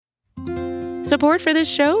Support for this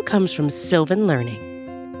show comes from Sylvan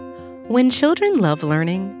Learning. When children love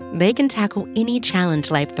learning, they can tackle any challenge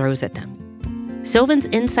life throws at them. Sylvan's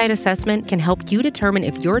Insight Assessment can help you determine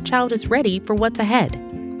if your child is ready for what's ahead.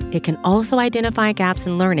 It can also identify gaps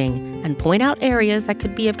in learning and point out areas that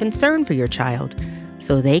could be of concern for your child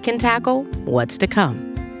so they can tackle what's to come.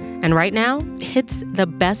 And right now, it's the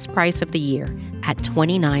best price of the year at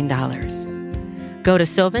 $29. Go to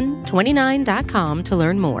sylvan29.com to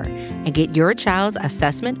learn more and get your child's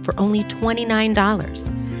assessment for only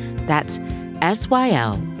 $29. That's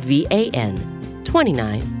SYLVAN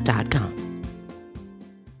 29.com.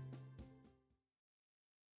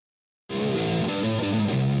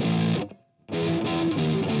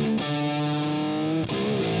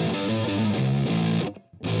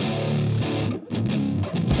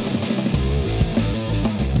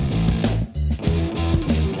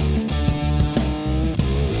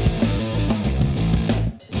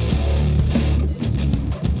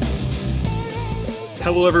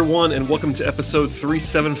 Hello, everyone, and welcome to episode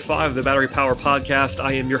 375 of the Battery Power Podcast.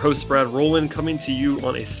 I am your host, Brad Rowland, coming to you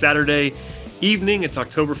on a Saturday evening. It's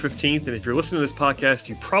October 15th, and if you're listening to this podcast,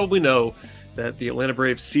 you probably know that the Atlanta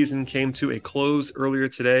Braves season came to a close earlier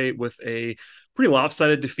today with a pretty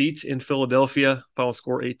lopsided defeat in Philadelphia. Final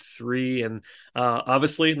score 8-3, and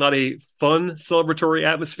obviously not a fun celebratory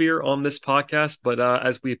atmosphere on this podcast, but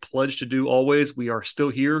as we pledge to do always, we are still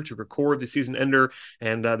here to record the season ender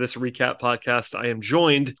and this recap podcast. I am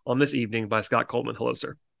joined on this evening by Scott Coleman. Hello,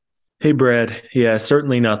 sir. Hey, Brad. Yeah,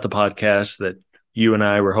 certainly not the podcast that you and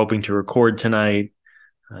I were hoping to record tonight.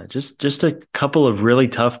 Just a couple of really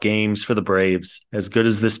tough games for the Braves. As good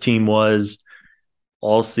as this team was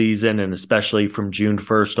all season, and especially from June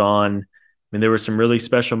 1st on. I mean, there were some really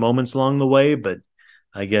special moments along the way, but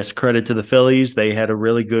I guess credit to the Phillies. They had a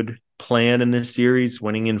really good plan in this series.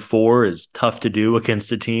 Winning in 4 is tough to do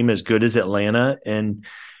against a team as good as Atlanta, and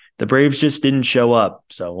the Braves just didn't show up.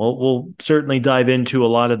 So we'll certainly dive into a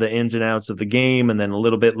lot of the ins and outs of the game and then a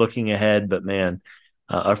little bit looking ahead, but man,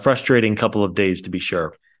 a frustrating couple of days to be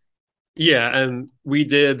sure. Yeah, and we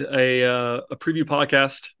did a preview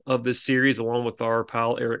podcast of this series along with our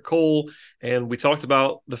pal Eric Cole, and we talked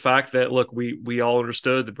about the fact that, look, we all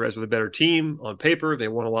understood the Braves were the better team on paper. They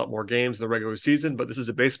won a lot more games in the regular season, but this is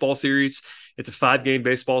a baseball series. It's a 5-game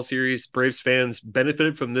baseball series. Braves fans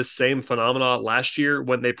benefited from this same phenomena last year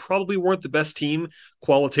when they probably weren't the best team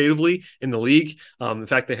qualitatively in the league. In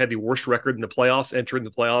fact, they had the worst record in the playoffs, entering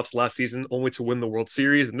the playoffs last season, only to win the World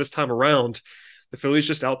Series. And this time around, the Phillies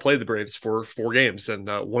just outplayed the Braves for 4 games, and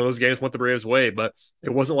one of those games went the Braves' way. But it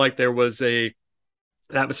wasn't like there was an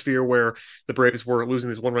atmosphere where the Braves were losing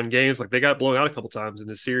these one-run games. Like, they got blown out a couple times in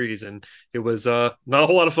this series, and it was not a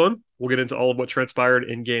whole lot of fun. We'll get into all of what transpired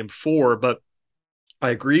in Game 4, but I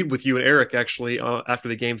agreed with you and Eric actually after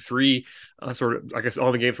the Game 3, sort of, I guess,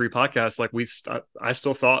 on the Game 3 podcast. Like, I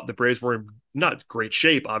still thought the Braves were in not great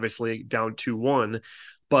shape, obviously down 2-1.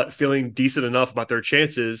 But feeling decent enough about their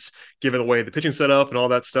chances, given the way the pitching set up and all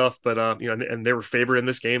that stuff. But, and they were favored in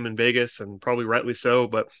this game in Vegas, and probably rightly so,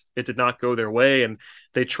 but it did not go their way, and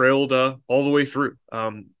they trailed all the way through.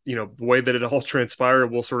 The way that it all transpired,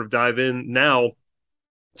 we'll sort of dive in now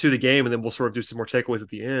to the game, and then we'll sort of do some more takeaways at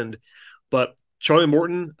the end. But Charlie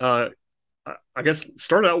Morton, I guess,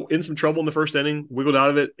 started out in some trouble in the first inning, wiggled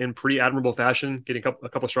out of it in pretty admirable fashion, getting a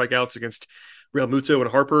couple of strikeouts against Real Muto and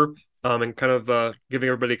Harper, and kind of giving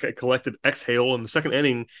everybody a collective exhale. In the second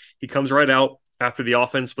inning, he comes right out after the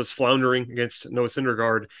offense was floundering against Noah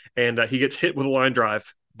Syndergaard, and he gets hit with a line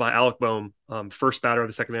drive by Alec Bohm, first batter of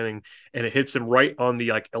the second inning, and it hits him right on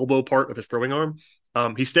the elbow part of his throwing arm.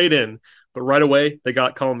 He stayed in, but right away they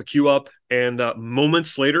got Colin McHugh up, and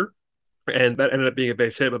moments later, and that ended up being a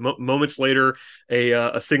base hit, but moments later,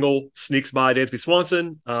 a single sneaks by Dansby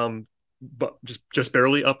Swanson, but just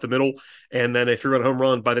barely up the middle, and then a 3-run home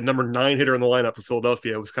run by the number 9 hitter in the lineup for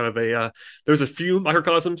Philadelphia. It was kind of there's a few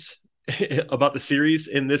microcosms about the series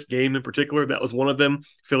in this game in particular. That was one of them.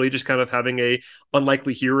 Philly just kind of having a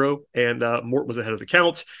unlikely hero, and Mort was ahead of the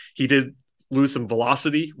count. He did lose some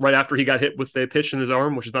velocity right after he got hit with a pitch in his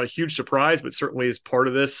arm, which is not a huge surprise, but certainly is part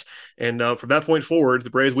of this. And from that point forward,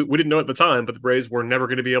 the Braves, we didn't know at the time, but the Braves were never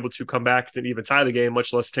going to be able to come back and even tie the game,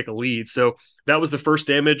 much less take a lead. So that was the first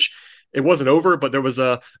damage. It wasn't over, but there was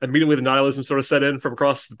immediately the nihilism sort of set in from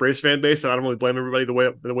across the Braves fan base, and I don't really blame everybody the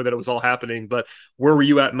way that it was all happening. But where were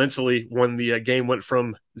you at mentally when the game went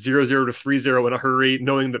from 0-0 to 3-0 in a hurry,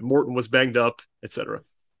 knowing that Morton was banged up, etc.?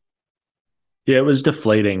 Yeah, it was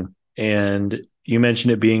deflating. And you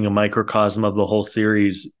mentioned it being a microcosm of the whole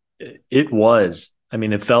series. It was. I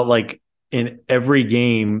mean, it felt like in every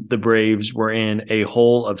game, the Braves were in a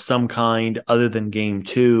hole of some kind other than game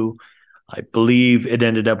 2. I believe it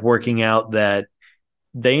ended up working out that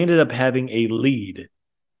they ended up having a lead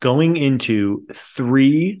going into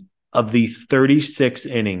 3 of the 36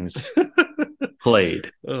 innings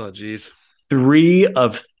played. Oh, geez. 3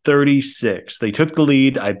 of 36. They took the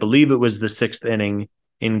lead. I believe it was the 6th inning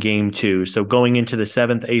in game 2. So going into the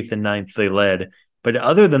 7th, 8th, and 9th, they led. But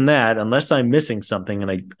other than that, unless I'm missing something,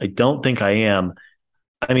 and I don't think I am,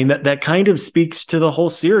 I mean, that kind of speaks to the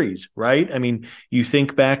whole series, right? I mean, you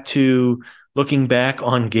think back to looking back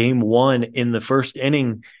on game 1 in the first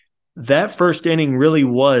inning, that first inning really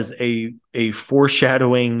was a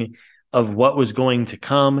foreshadowing of what was going to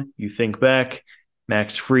come. You think back,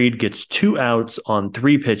 Max Fried gets 2 outs on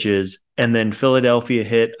 3 pitches, and then Philadelphia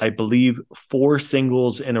hit, I believe, 4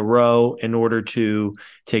 singles in a row in order to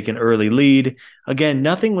take an early lead. Again,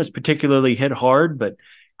 nothing was particularly hit hard, but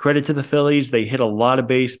credit to the Phillies. They hit a lot of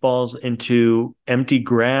baseballs into empty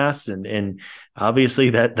grass, and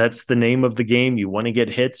obviously that's the name of the game. You want to get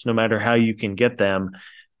hits no matter how you can get them.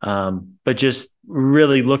 But just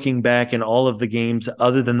really looking back in all of the games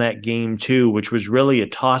other than that game 2, which was really a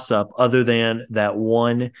toss-up other than that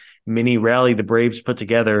one mini rally the Braves put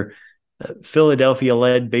together, Philadelphia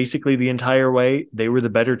led basically the entire way. They were the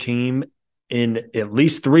better team in at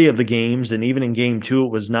least 3 of the games, and even in game 2,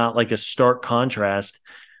 it was not like a stark contrast.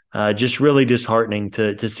 Just really disheartening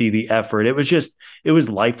to see the effort. It was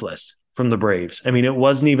lifeless from the Braves. I mean, it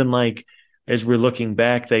wasn't even like, as we're looking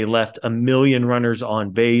back, they left a million runners on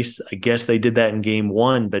base. I guess they did that in game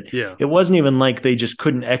 1, but It wasn't even like they just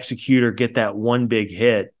couldn't execute or get that one big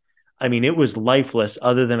hit. I mean, it was lifeless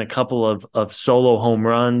other than a couple of solo home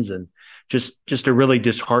runs and just a really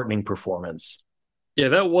disheartening performance. Yeah,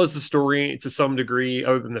 that was the story to some degree,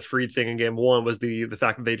 other than the Fried thing in game 1, was the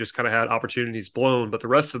fact that they just kind of had opportunities blown. But the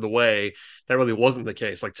rest of the way, that really wasn't the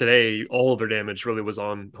case. Like today, all of their damage really was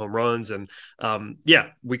on home runs. And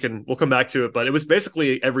we'll come back to it. But it was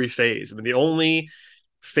basically every phase. I mean, the only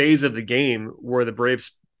phase of the game where the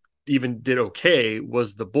Braves even did okay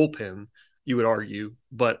was the bullpen, you would argue.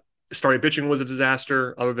 But starting pitching was a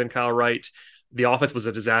disaster, other than Kyle Wright. The offense was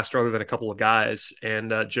a disaster other than a couple of guys.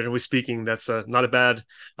 And generally speaking, that's not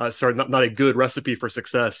a good recipe for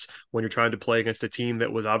success when you're trying to play against a team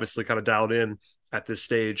that was obviously kind of dialed in at this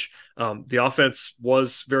stage. The offense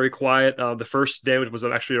was very quiet. The first damage was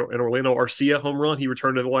actually an Orlando Arcia home run. He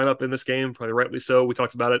returned to the lineup in this game, probably rightly so. We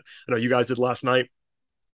talked about it. I know you guys did last night,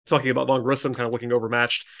 talking about Vaughn Grissom kind of looking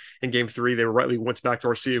overmatched in game 3. They rightly went back to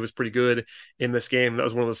Arcia. It was pretty good in this game. That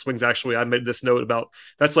was one of the swings, actually. I made this note about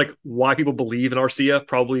that's like why people believe in Arcia,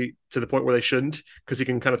 probably to the point where they shouldn't, because he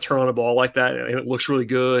can kind of turn on a ball like that and it looks really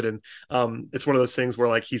good. And it's one of those things where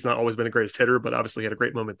like he's not always been the greatest hitter, but obviously he had a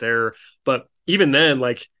great moment there. But even then,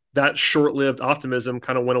 like that short-lived optimism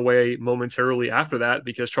kind of went away momentarily after that,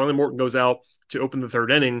 because Charlie Morton goes out to open the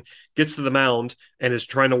 3rd inning, gets to the mound, and is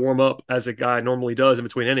trying to warm up as a guy normally does in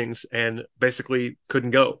between innings, and basically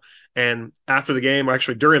couldn't go. And after the game, or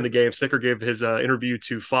actually during the game, Snitker gave his interview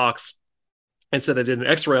to Fox and said they did an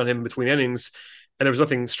x-ray on him in between innings, and there was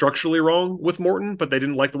nothing structurally wrong with Morton, but they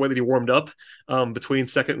didn't like the way that he warmed up between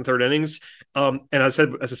 2nd and 3rd innings. And as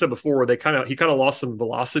I said before, he kind of lost some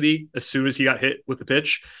velocity as soon as he got hit with the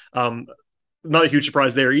pitch. Not a huge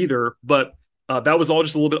surprise there either, but that was all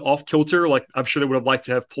just a little bit off kilter. Like I'm sure they would have liked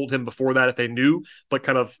to have pulled him before that if they knew, but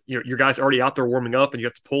kind of, your guy's already out there warming up and you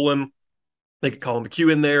have to pull him. They could Colin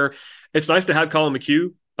McHugh in there. It's nice to have Colin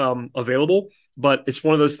McHugh available, but it's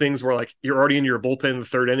one of those things where like you're already in your bullpen in the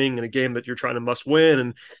 3rd inning in a game that you're trying to must win.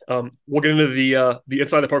 And we'll get into the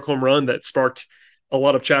inside the park home run that sparked a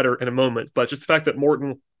lot of chatter in a moment. But just the fact that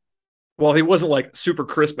Morton, while he wasn't like super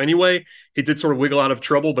crisp anyway, he did sort of wiggle out of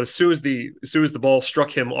trouble. But as soon as the ball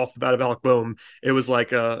struck him off the bat of Alec Boehm, it was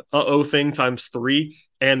like a thing times 3.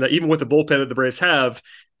 And even with the bullpen that the Braves have,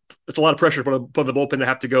 it's a lot of pressure for the bullpen to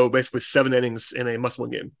have to go basically 7 innings in a must-win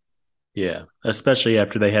game. Yeah, especially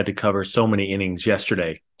after they had to cover so many innings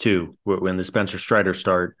yesterday too, when the Spencer Strider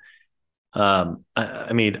start.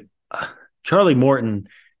 I mean, Charlie Morton,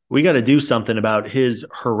 we got to do something about his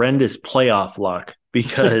horrendous playoff luck,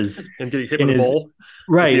 because and getting hit with the ball.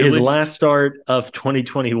 Right. His last start of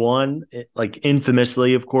 2021, like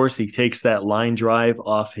infamously, of course, he takes that line drive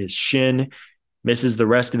off his shin, misses the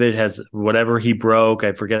rest of it, has whatever he broke.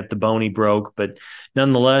 I forget the bone he broke, but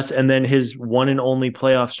nonetheless. And then his one and only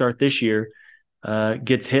playoff start this year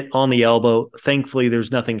gets hit on the elbow. Thankfully,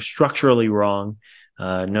 there's nothing structurally wrong.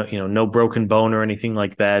 No broken bone or anything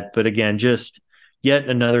like that. But again, just yet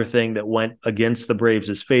another thing that went against the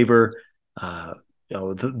Braves' favor.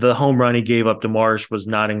 The home run he gave up to Marsh was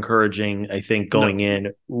not encouraging. I think going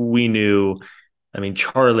in, we knew, I mean,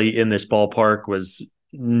 Charlie in this ballpark was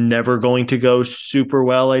never going to go super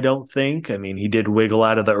well, I don't think. I mean, he did wiggle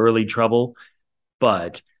out of the early trouble,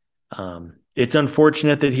 but it's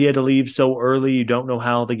unfortunate that he had to leave so early. You don't know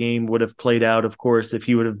how the game would have played out, of course, if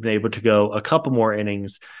he would have been able to go a couple more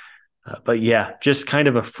innings. But yeah, just kind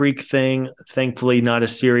of a freak thing. Thankfully, not a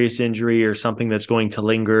serious injury or something that's going to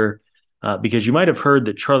linger. Because you might have heard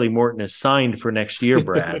that Charlie Morton is signed for next year,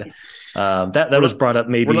 Brad. That was brought up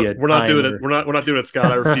maybe. We're not doing it. We're not doing it,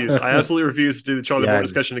 Scott. I refuse. I absolutely refuse to do the Charlie Morton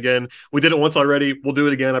discussion again. We did it once already. We'll do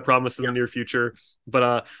it again. I promise in the near future.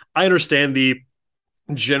 But I understand the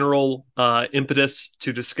general impetus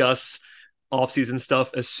to discuss offseason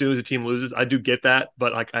stuff as soon as a team loses. I do get that,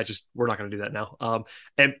 but like we're not going to do that now.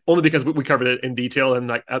 And only because we covered it in detail. And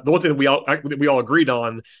like the one thing that we all agreed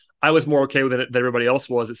on, I was more okay with it than everybody else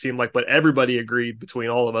was. It seemed like, but everybody agreed between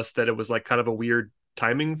all of us that it was like kind of a weird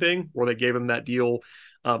timing thing where they gave him that deal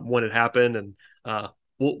when it happened, and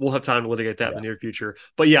we'll have time to litigate that in the near future.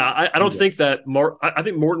 But yeah, I don't think that I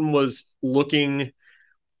think Morton was looking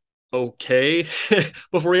okay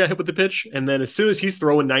before he got hit with the pitch, and then as soon as he's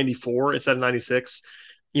throwing 94 instead of 96,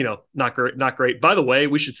 not great. By the way,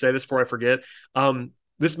 we should say this before I forget.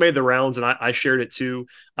 This made the rounds, and I shared it too.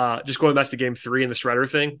 Just going back to Game 3 and the Strider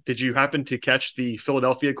thing, did you happen to catch the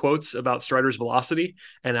Philadelphia quotes about Strider's velocity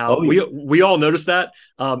and how we all noticed that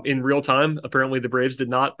in real time? Apparently, the Braves did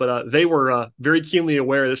not, but they were very keenly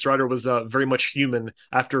aware that Strider was very much human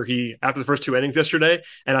after the first 2 innings yesterday,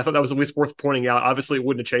 and I thought that was at least worth pointing out. Obviously, it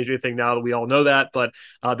wouldn't have changed anything now that we all know that, but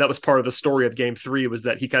that was part of the story of Game 3 was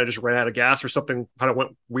that he kind of just ran out of gas or something kind of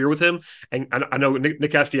went weird with him, and I know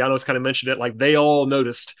Nick Castellanos kind of mentioned it, like they all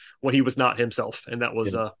noticed when he was not himself, and that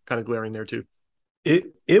was kind of glaring there too.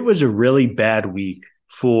 It was a really bad week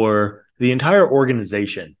for the entire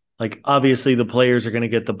organization. Like obviously the players are going to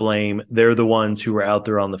get the blame. They're the ones who were out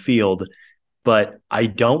there on the field, but I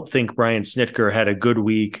don't think Brian Snitker had a good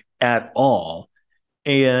week at all.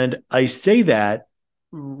 And I say that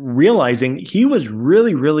realizing he was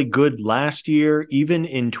really, really good last year, even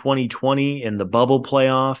in 2020 in the bubble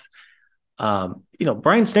playoff.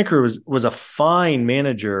 Brian Snitker was a fine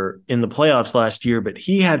manager in the playoffs last year, but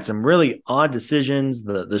he had some really odd decisions.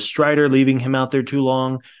 The Strider leaving him out there too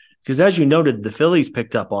long, because as you noted, the Phillies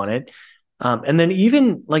picked up on it. And then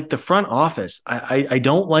even like the front office, I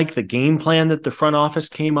don't like the game plan that the front office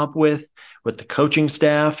came up with the coaching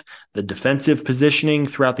staff. The defensive positioning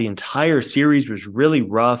throughout the entire series was really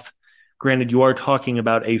rough. Granted, you are talking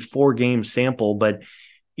about a 4-game sample, but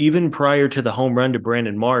even prior to the home run to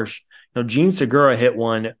Brandon Marsh, Gene Segura hit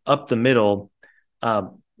one up the middle.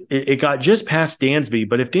 It got just past Dansby,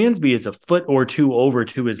 but if Dansby is a foot or two over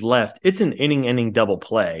to his left, it's an inning double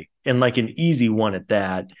play, and like an easy one at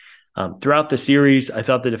that. Throughout the series, I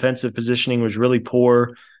thought the defensive positioning was really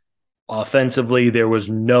poor. Offensively, there was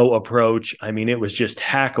no approach. I mean, it was just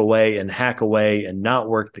hack away and not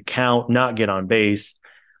work the count, not get on base.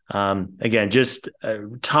 Again, just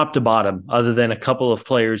top to bottom, other than a couple of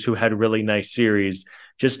players who had really nice series,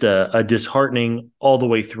 just a disheartening all the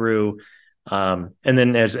way through. And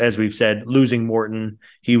then as we've said, losing Morton,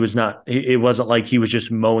 it wasn't like he was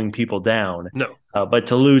just mowing people down. No. But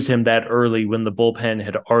to lose him that early when the bullpen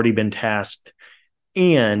had already been tasked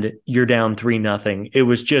and you're down 3-0, it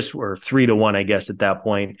was just, or 3-1, I guess at that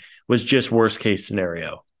point, was just worst case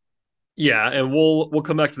scenario. Yeah, and we'll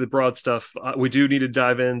come back to the broad stuff. We do need to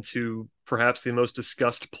dive into perhaps the most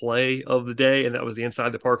discussed play of the day, and that was the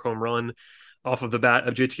inside the park home run off of the bat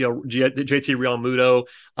of JT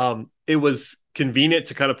Realmuto. It was convenient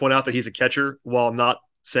to kind of point out that he's a catcher while not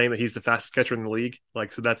saying that he's the fastest catcher in the league.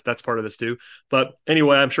 So that's part of this too. But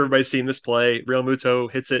anyway, I'm sure everybody's seen this play.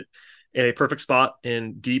 Realmuto hits it in a perfect spot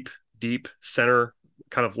in deep center,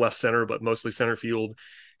 kind of left center, but mostly center field.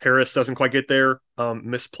 Harris doesn't quite get there,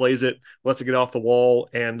 misplays it, lets it get off the wall,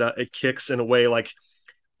 and it kicks in a way like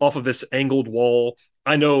off of this angled wall.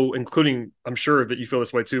 I know, I'm sure that you feel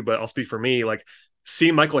this way too, but I'll speak for me. Like,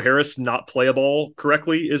 seeing Michael Harris not play a ball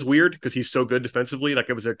correctly is weird because he's so good defensively. Like,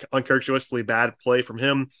 it was an uncharacteristically bad play from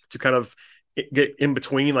him to kind of get in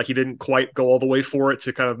between. Like, he didn't quite go all the way for it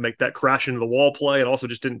to kind of make that crash into the wall play, and also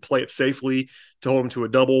just didn't play it safely to hold him to a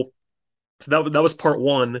double. So that was part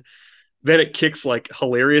one. Then it kicks like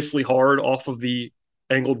hilariously hard off of the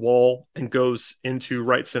angled wall and goes into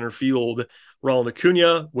right center field. Ronald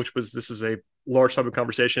Acuna, this is a large topic of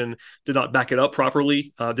conversation, did not back it up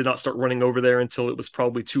properly, did not start running over there until it was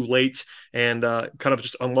probably too late, and kind of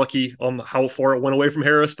just unlucky on how far it went away from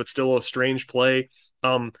Harris, but still a strange play.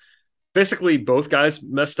 Basically, both guys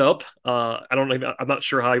messed up. I'm not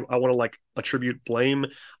sure how I want to like attribute blame.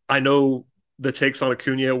 I know the takes on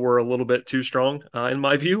Acuna were a little bit too strong, in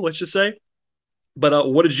my view, let's just say.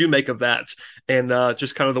 But what did you make of that? And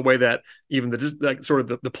just kind of the way that even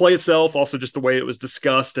the play itself, also just the way it was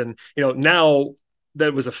discussed. And, now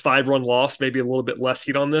that was a 5-run loss, maybe a little bit less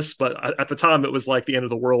heat on this, but at the time it was like the end of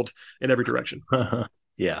the world in every direction.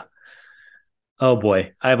 Yeah. Oh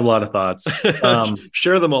boy, I have a lot of thoughts.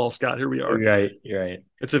 Share them all, Scott. Here we are. You're right.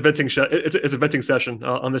 It's a venting it's a venting session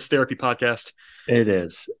on this therapy podcast. It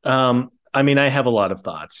is. I mean, I have a lot of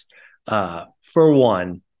thoughts. For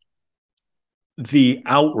one, the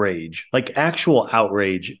outrage, like actual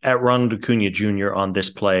outrage at Ronald Acuna Jr. on this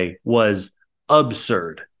play was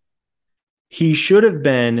absurd. He should have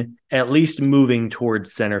been at least moving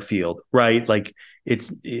towards center field, right? Like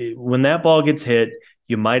when that ball gets hit,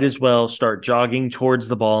 you might as well start jogging towards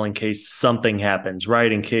the ball in case something happens,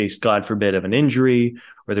 right? In case, God forbid, of an injury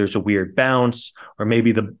or there's a weird bounce, or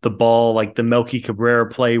maybe the ball, like the Melky Cabrera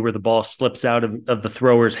play where the ball slips out of the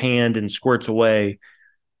thrower's hand and squirts away.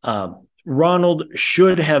 Ronald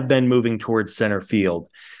should have been moving towards center field.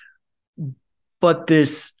 But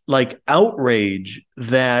this like outrage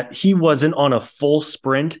that he wasn't on a full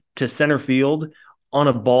sprint to center field on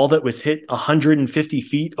a ball that was hit 150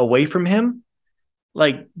 feet away from him,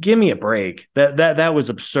 like, give me a break. That was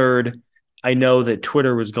absurd. I know that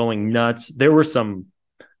Twitter was going nuts. There were some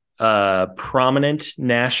prominent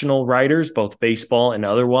national writers, both baseball and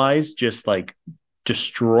otherwise, just like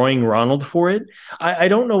destroying Ronald for it. I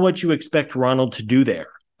don't know what you expect Ronald to do there.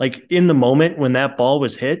 Like in the moment when that ball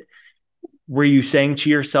was hit, were you saying to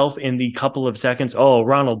yourself in the couple of seconds, oh,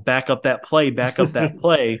 Ronald, back up that play.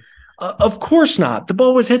 Of course not. The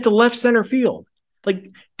ball was hit to left center field.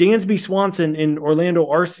 Like Dansby Swanson and Orlando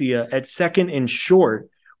Arcia at second and short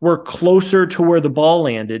were closer to where the ball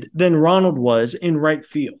landed than Ronald was in right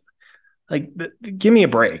field. Like, give me a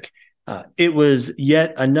break. It was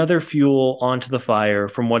yet another fuel onto the fire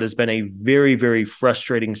from what has been a very, very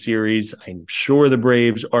frustrating series. I'm sure the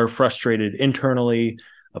Braves are frustrated internally.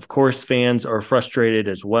 Of course, fans are frustrated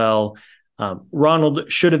as well.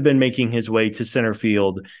 Ronald should have been making his way to center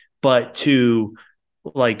field, but to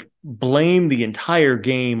like blame the entire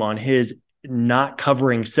game on his not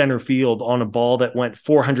covering center field on a ball that went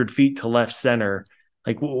 400 feet to left center.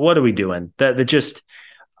 Like, what are we doing? That just,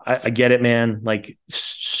 I get it, man. Like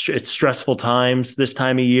it's stressful times this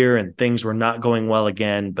time of year and things were not going well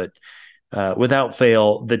again, but without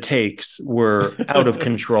fail, the takes were out of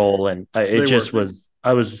control. And it just was,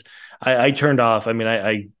 I turned off. I mean,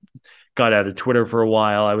 I got out of Twitter for a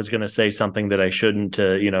while. I was going to say something that I shouldn't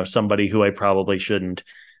to, somebody who I probably shouldn't.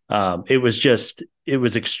 It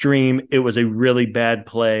was extreme. It was a really bad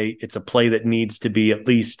play. It's a play that needs to be at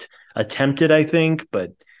least attempted, I think.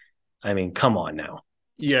 But I mean, come on now.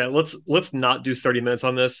 Yeah, let's not do 30 minutes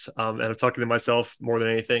on this. And I'm talking to myself more than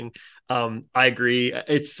anything. I agree.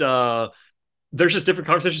 It's there's just different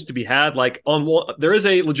conversations to be had. Like there is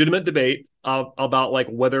a legitimate debate about like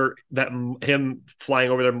whether that him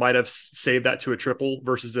flying over there might have saved that to a triple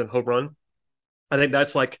versus a home run. I think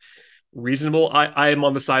that's like reasonable. I am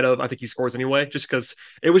on the side of I think he scores anyway, just because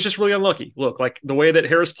it was just really unlucky. Look, like the way that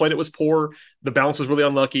Harris played it was poor. The bounce was really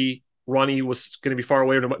unlucky. Ronnie was going to be far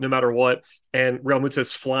away no matter what. And Real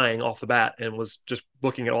Mutis flying off the bat and was just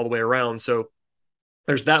booking it all the way around. So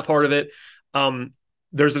there's that part of it.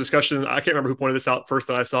 There's a discussion. I can't remember who pointed this out first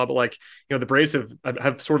that I saw, but like, the Braves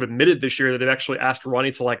have sort of admitted this year that they've actually asked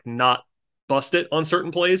Ronnie to like not bust it on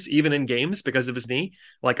certain plays, even in games because of his knee.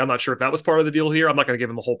 Like, I'm not sure if that was part of the deal here. I'm not going to give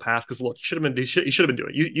him a whole pass because look, he should have been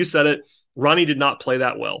doing it. You said it. Ronnie did not play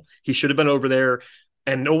that well. He should have been over there.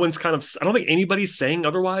 And no one's I don't think anybody's saying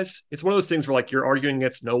otherwise. It's one of those things where like you're arguing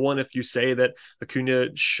against no one if you say that Acuna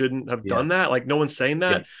shouldn't have done that. Like no one's saying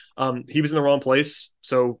that. Yeah. He was in the wrong place.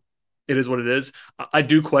 So it is what it is. I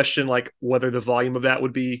do question like whether the volume of that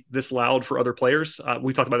would be this loud for other players.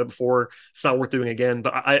 We talked about it before. It's not worth doing again,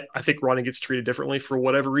 but I think Ronnie gets treated differently for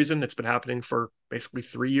whatever reason. It's been happening for basically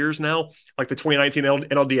 3 years now. Like the 2019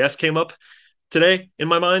 NLDS came up today in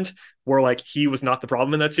my mind, where like he was not the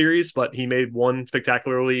problem in that series, but he made one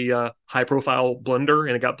spectacularly high profile blunder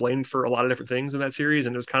and it got blamed for a lot of different things in that series.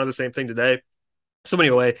 And it was kind of the same thing today. So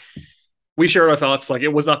anyway, we shared our thoughts. Like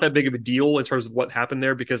it was not that big of a deal in terms of what happened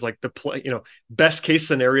there because like the play, best case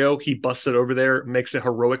scenario, he busted over there, makes a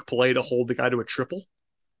heroic play to hold the guy to a triple.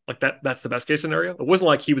 Like that's the best case scenario. It wasn't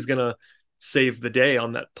like he was going to save the day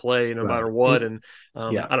on that play no matter what. And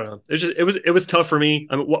I don't know. It was tough for me.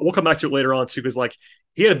 I mean, we'll come back to it later on too, because like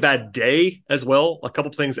he had a bad day as well. A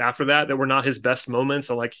couple things after that were not his best moments.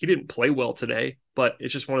 So like he didn't play well today, but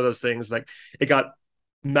it's just one of those things like it got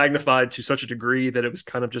magnified to such a degree that it was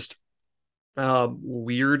kind of just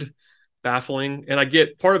weird baffling. And I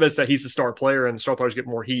get part of it is that he's the star player and star players get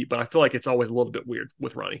more heat, but I feel like it's always a little bit weird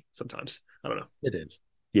with Ronnie sometimes. I don't know. It is.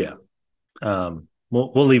 Yeah.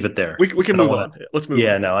 We'll leave it there. We can move on. Let's move on.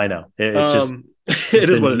 Yeah, no, I know. It's just it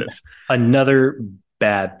is what it is. Another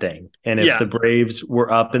bad thing. And if the Braves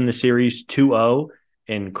were up in the series 2-0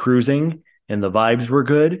 and cruising and the vibes were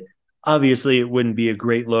good, obviously it wouldn't be a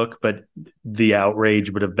great look, but the outrage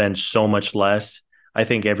would have been so much less. I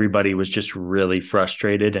think everybody was just really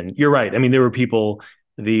frustrated. And you're right. I mean, there were people,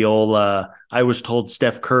 the old I was told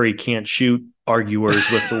Steph Curry can't shoot arguers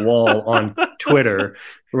with the wall on Twitter,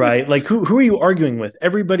 right? Like who are you arguing with?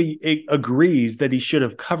 Everybody agrees that he should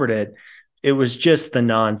have covered it. It was just the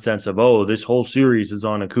nonsense of, oh, this whole series is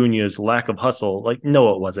on Acuna's lack of hustle. Like,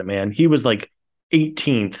 no, it wasn't, man. He was like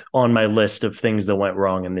 18th on my list of things that went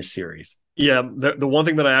wrong in this series. Yeah, the one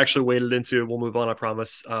thing that I actually waded into, we'll move on, I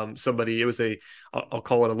promise. It was I'll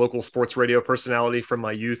call it a local sports radio personality from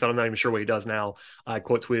my youth. I'm not even sure what he does now. I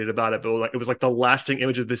quote tweeted about it, but it was like the lasting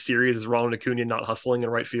image of this series is Ronald Acuna not hustling in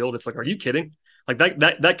right field. It's like, are you kidding? Like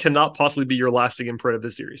that cannot possibly be your lasting imprint of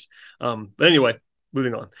this series. But anyway,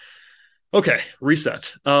 moving on. Okay,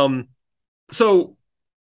 reset. So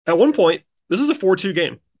at one point, this was a 4-2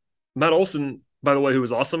 game. Matt Olson, by the way, who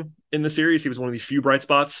was awesome in the series. He was one of the few bright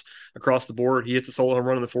spots across the board. He hits a solo home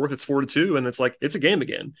run in the fourth. It's 4-2, and it's like, it's a game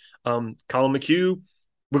again. Colin McHugh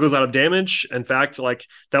wiggles out of damage. In fact, like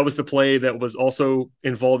that was the play that was also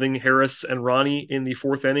involving Harris and Ronnie in the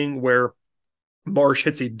fourth inning where Marsh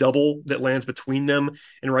hits a double that lands between them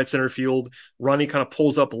in right center field. Ronnie kind of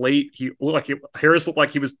pulls up late. Harris looked like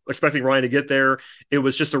he was expecting Ronnie to get there. It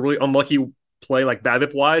was just a really unlucky play, like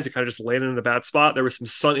BABIP wise. It kind of just landed in a bad spot. There was some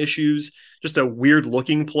sun issues, just a weird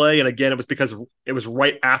looking play. And again, it was because it was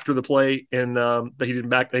right after the play and that he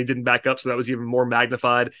didn't back up. So that was even more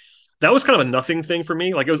magnified. That was kind of a nothing thing for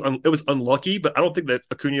me. Like it was unlucky, but I don't think that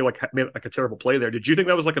Acuna made like a terrible play there. Did you think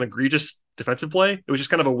that was like an egregious defensive play? It was just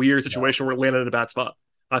kind of a weird situation where it landed in a bad spot,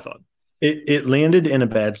 I thought. It landed in a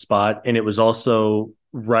bad spot, and it was also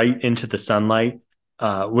right into the sunlight,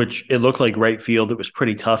 which it looked like right field. It was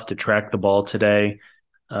pretty tough to track the ball today.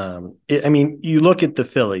 You look at the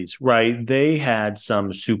Phillies, right? They had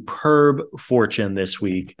some superb fortune this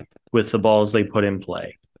week with the balls they put in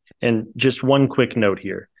play. And just one quick note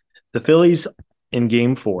here. The Phillies in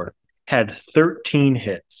Game 4 had 13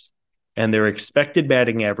 hits, and their expected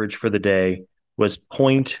batting average for the day was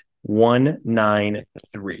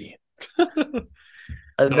 .193.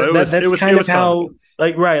 That's kind of how,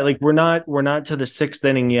 like, right, like we're not to the sixth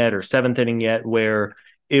inning yet or seventh inning yet where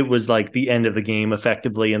it was like the end of the game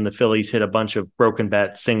effectively, and the Phillies hit a bunch of broken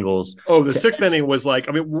bat singles. Oh, the sixth inning was like,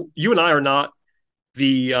 I mean, you and I are not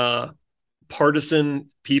the partisan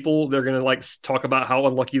people. They're going to like talk about how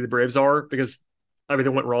unlucky the Braves are because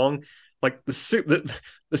everything went wrong. Like the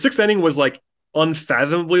sixth inning was like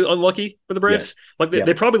unfathomably unlucky for the Braves. Yes. Like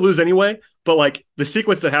they probably lose anyway, but like the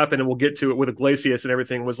sequence that happened, and we'll get to it with Iglesias and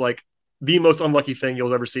everything, was like the most unlucky thing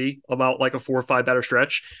you'll ever see about like a 4 or 5 batter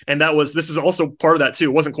stretch. And this is also part of that too.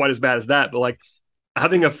 It wasn't quite as bad as that, but like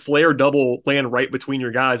having a flare double land right between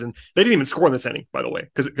your guys, and they didn't even score in this inning, by the way,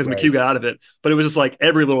 because McHugh got out of it. But it was just like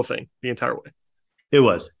every little thing the entire way. It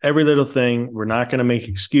was every little thing. We're not going to make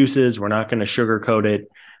excuses. We're not going to sugarcoat it.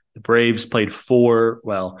 The Braves played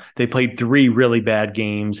 3 really bad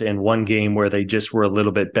games and 1 game where they just were a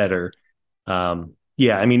little bit better. I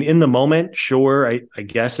mean, in the moment, sure, I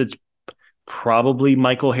guess it's probably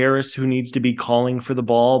Michael Harris who needs to be calling for the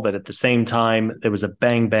ball, but at the same time, there was a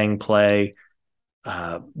bang play.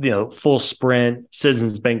 Full sprint.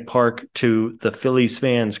 Citizens Bank Park, to the Phillies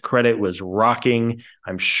fans' credit, was rocking.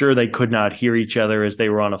 I'm sure they could not hear each other as they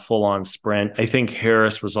were on a full-on sprint. I think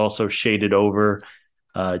Harris was also shaded over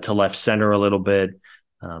to left center a little bit.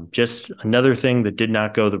 Just another thing that did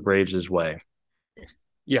not go the Braves' way.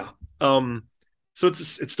 Yeah. So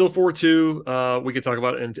it's still 4-2. We could talk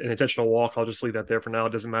about an intentional walk. I'll just leave that there for now.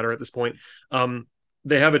 It doesn't matter at this point.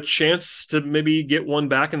 They have a chance to maybe get one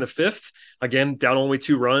back in the 5th. Again, down only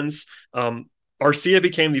 2 runs. Arcia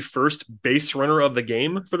became the first base runner of the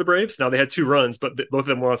game for the Braves. Now, they had 2 runs, but both of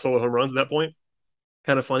them were on solo home runs at that point.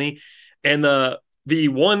 Kind of funny. And the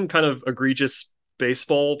one kind of egregious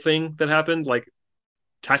baseball thing that happened, like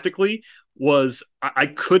tactically, was I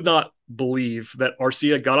could not believe that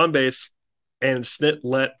Arcia got on base and Snit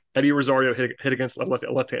let Eddie Rosario hit against a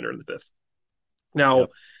left-hander in the 5th. Now,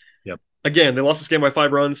 Again, they lost this game by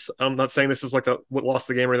 5 runs. I'm not saying this is like what lost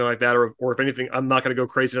the game or anything like that, or if anything, I'm not going to go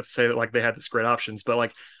crazy enough to say that like they had this great options, but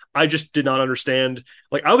like I just did not understand.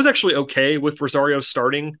 Like I was actually okay with Rosario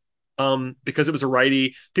starting because it was a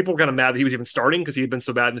righty. People were kind of mad that he was even starting because he had been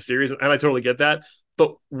so bad in the series, and I totally get that.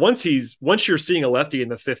 But once you're seeing a lefty in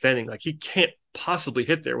the fifth inning, like he can't possibly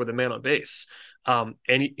hit there with a man on base. And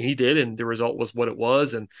he did, and the result was what it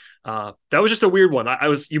was. And that was just a weird one.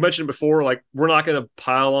 You mentioned before, like, we're not going to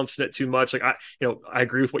pile on Snit too much. Like, I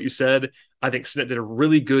agree with what you said. I think Snit did a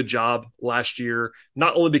really good job last year,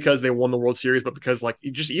 not only because they won the World Series, but because, like,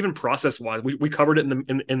 just even process wise, we covered it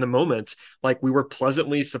in the moment. Like, we were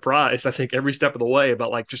pleasantly surprised, I think, every step of the way about,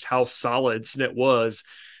 like, just how solid Snit was.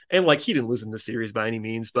 And, like, he didn't lose in the series by any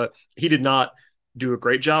means, but he did not do a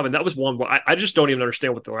great job. And that was one where I just don't even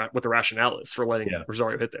understand what the rationale is for letting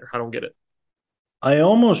Rosario hit there. I don't get it. I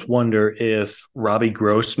almost wonder if Robbie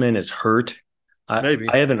Grossman is hurt. Maybe.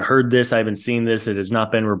 I haven't heard this. I haven't seen this. It has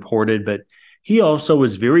not been reported, but he also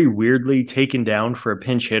was very weirdly taken down for a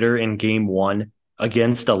pinch hitter in game 1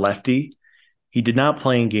 against a lefty. He did not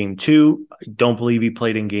play in game 2. I don't believe he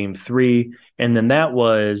played in game 3. And then that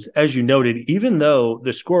was, as you noted, even though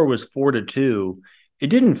the score was 4-2, it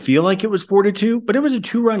didn't feel like it was 4-2, but it was a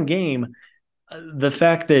 2-run game. The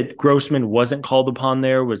fact that Grossman wasn't called upon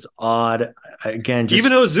there was odd. Again,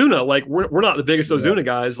 even Ozuna, like, we're not the biggest Ozuna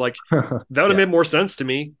guys. Like, that would have made more sense to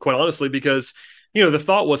me, quite honestly, because, the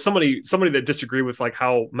thought was somebody that disagreed with, like,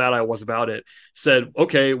 how mad I was about it said,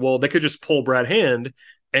 okay, well, they could just pull Brad Hand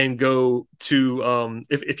and go to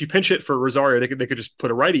if you pinch hit for Rosario, they could just put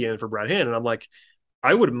a righty in for Brad Hand. And I'm like,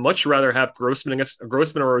 I would much rather have Grossman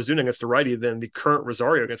or Ozuna against a righty than the current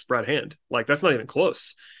Rosario against Brad Hand. Like, that's not even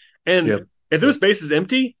close. And if those bases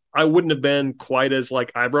empty, I wouldn't have been quite as,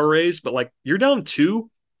 like, eyebrow raised. But, like, you're down 2.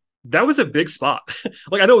 That was a big spot.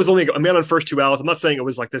 Like, I know it was only a man on first 2 outs. I'm not saying it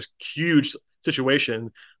was, like, this huge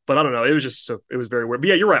situation, but I don't know. It was just it was very weird. But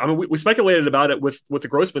yeah, you're right. I mean, we speculated about it with the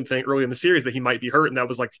Grossman thing early in the series that he might be hurt, and that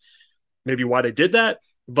was, like, maybe why they did that.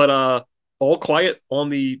 But all quiet on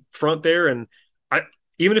the front there, and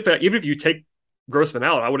even if you take Grossman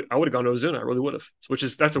out, I would have gone to Ozuna. I really would have.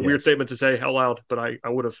 That's a weird statement to say out loud, but I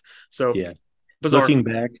would have. So bizarre. Looking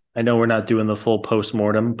back, I know we're not doing the full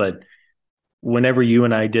postmortem, but whenever you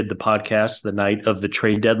and I did the podcast the night of the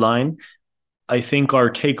trade deadline, I think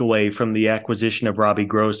our takeaway from the acquisition of Robbie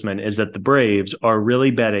Grossman is that the Braves are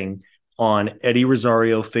really betting on Eddie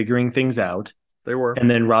Rosario figuring things out. They were. And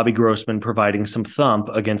then Robbie Grossman providing some thump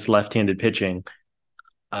against left-handed pitching.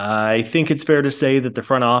 I think it's fair to say that the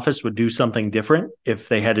front office would do something different if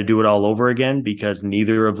they had to do it all over again, because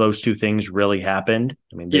neither of those two things really happened.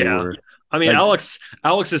 I mean, Alex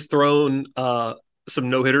has thrown some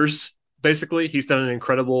no-hitters. Basically, he's done an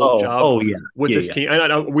incredible job with this team. And I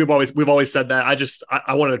know we've always said that.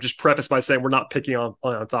 I want to just preface by saying we're not picking on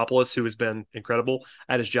Anthopoulos, who has been incredible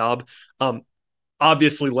at his job.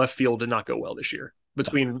 Obviously, left field did not go well this year.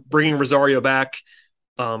 Between bringing Rosario back,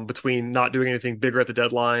 between not doing anything bigger at the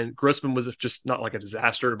deadline, Grossman was just not like a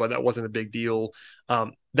disaster, but that wasn't a big deal.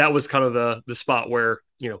 That was kind of the spot where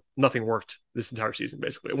nothing worked this entire season.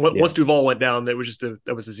 Basically, once Duvall went down, that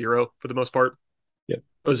was a zero for the most part. Yeah,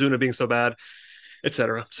 Ozuna being so bad,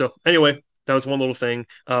 etc. So anyway, that was one little thing.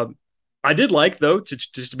 I did like, though,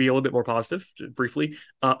 to be a little bit more positive, briefly.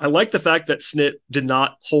 I like the fact that Snit did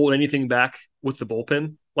not hold anything back with the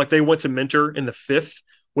bullpen. Like, they went to Minter in the 5th,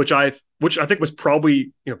 which I think was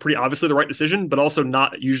probably pretty obviously the right decision, but also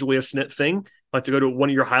not usually a Snit thing. Like, to go to one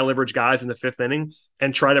of your high leverage guys in the 5th inning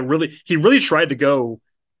and he really tried to go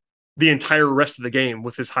the entire rest of the game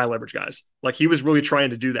with his high leverage guys. Like, he was really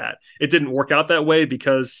trying to do that. It didn't work out that way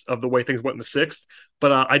because of the way things went in the 6th,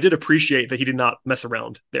 but I did appreciate that he did not mess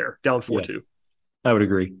around there, down 4-2. I would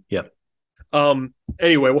agree. Yep.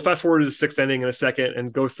 Anyway, we'll fast forward to the 6th inning in a second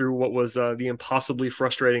and go through what was the impossibly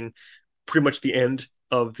frustrating, pretty much the end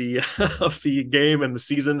of the of the game and the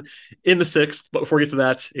season in the 6th. But before we get to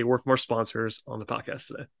that, a word from our sponsors on the podcast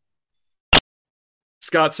today.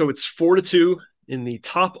 Scott, so it's 4-2 in the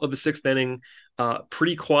top of the 6th inning.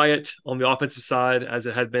 Pretty quiet on the offensive side, as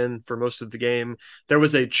it had been for most of the game. There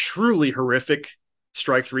was a truly horrific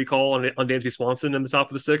strike 3 call on Dansby Swanson in the top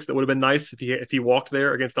of the 6th. That would have been nice if he walked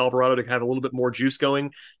there against Alvarado to have a little bit more juice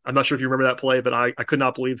going. I'm not sure if you remember that play, but I could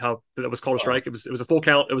not believe how that was called a strike. It was a full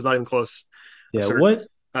count. It was not even close. Yeah. What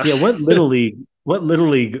little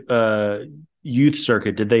league youth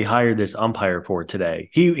circuit did they hire this umpire for today?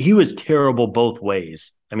 He was terrible both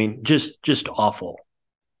ways. I mean, just awful.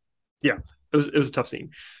 Yeah, it was a tough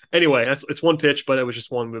scene. Anyway, it's one pitch, but it was just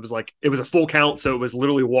one. It was a full count, so it was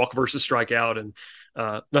literally walk versus strikeout, and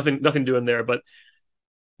nothing doing there. But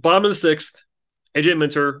bottom of the 6th, AJ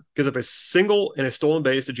Minter gives up a single and a stolen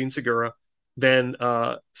base to Gene Segura. Then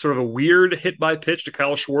sort of a weird hit by pitch to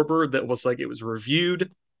Kyle Schwarber that was it was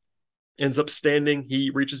reviewed, ends up standing.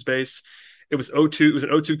 He reaches base. It was 0-2. It was an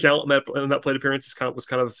 0-2 count on that plate appearance. It was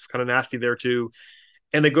kind of nasty there too.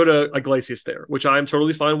 and they go to Iglesias there, which I'm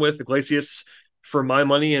totally fine with. Iglesias, for my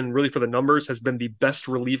money and really for the numbers, has been the best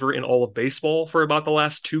reliever in all of baseball for about the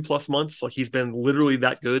last 2+ months. Like, he's been literally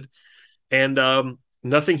that good. And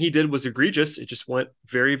nothing he did was egregious. It just went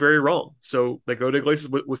very, very wrong. So they go to Iglesias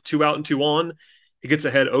with 2 out and 2 on. He gets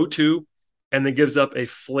ahead 0-2 and then gives up a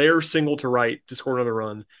flare single to right to score another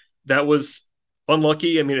run. That was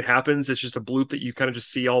unlucky. I mean, it happens. It's just a bloop that you kind of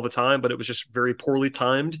just see all the time, but it was just very poorly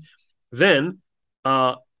timed. Then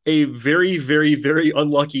a very, very, very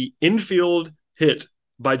unlucky infield hit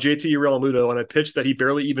by JT Realmuto on a pitch that he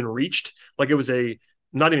barely even reached. Like, it was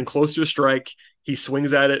not even close to a strike. He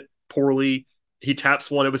swings at it poorly. He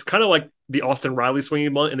taps one. It was kind of like the Austin Riley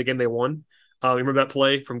swinging bunt in the game they won. You remember that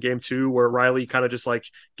play from game 2 where Riley kind of just like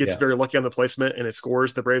gets very lucky on the placement and it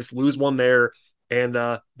scores. The Braves lose one there. And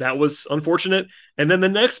that was unfortunate. And then the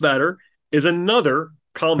next batter is another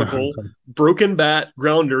comical broken bat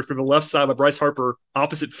grounder through the left side by Bryce Harper,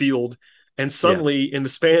 opposite field. And suddenly, in the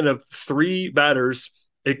span of 3 batters,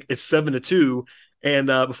 it's 7-2. And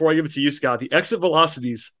before I give it to you, Scott, the exit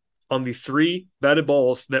velocities on the 3 batted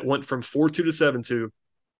balls that went from 4-2 to 7-2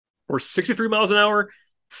 were 63 miles an hour,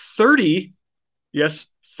 30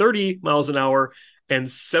 miles an hour,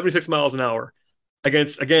 and 76 miles an hour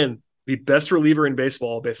against, again, the best reliever in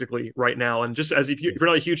baseball, basically, right now. And just as if you're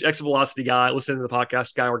not a huge exit velocity guy, listening to the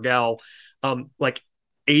podcast, guy or gal, like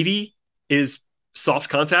 80 is soft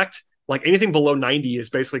contact. Like, anything below 90 is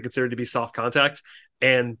basically considered to be soft contact.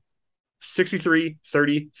 And 63,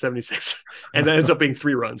 30, 76. And that ends up being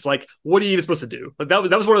 3 runs. Like, what are you even supposed to do? Like, that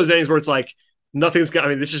was one of those innings where it's like, nothing's got, I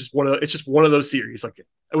mean, it's just one of those series. Like,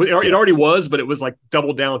 it already was, but it was like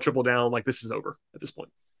double down, triple down. Like, this is over at this point.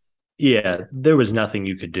 Yeah, there was nothing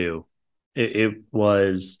you could do. It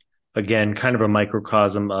was, again, kind of a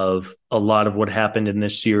microcosm of a lot of what happened in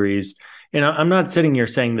this series. And I'm not sitting here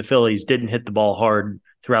saying the Phillies didn't hit the ball hard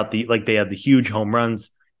throughout they had the huge home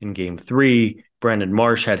runs in game 3. Brandon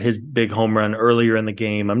Marsh had his big home run earlier in the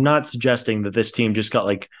game. I'm not suggesting that this team just got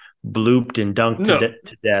like blooped and dunked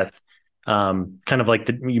to death. Kind of like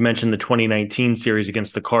you mentioned the 2019 series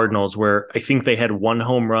against the Cardinals, where I think they had 1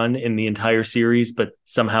 home run in the entire series, but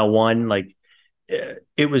somehow won. Like,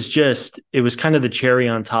 it was kind of the cherry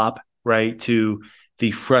on top, right, to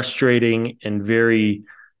the frustrating and very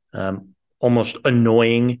almost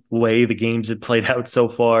annoying way the games had played out so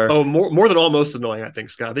far. Oh, more than almost annoying, I think,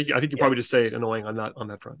 Scott. I think you probably just say annoying on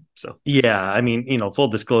that front. So yeah, I mean, full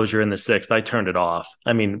disclosure, in the 6th, I turned it off.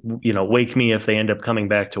 I mean, wake me if they end up coming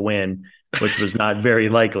back to win, which was not very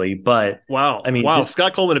likely. But wow, I mean,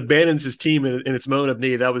 Scott Coleman abandons his team in its moment of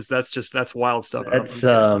need. That's wild stuff. That's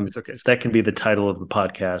it's okay, Scott. That can be the title of the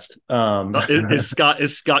podcast.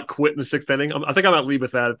 Is Scott quit in the 6th inning? I think I might leave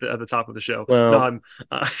with that at the top of the show. Well, no,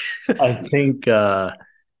 I think I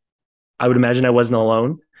would imagine I wasn't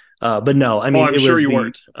alone, but no, I mean, I'm sure you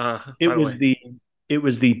weren't. It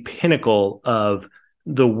was the pinnacle of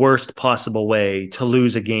the worst possible way to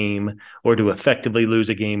lose a game or to effectively lose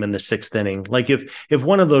a game in the 6th inning. Like, if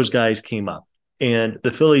one of those guys came up, and the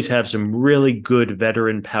Phillies have some really good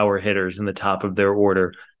veteran power hitters in the top of their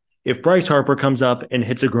order, if Bryce Harper comes up and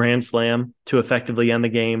hits a grand slam to effectively end the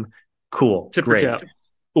game, cool, great.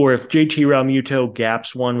 Or if JT Realmuto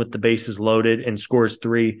gaps one with the bases loaded and scores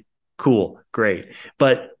 3, cool, great.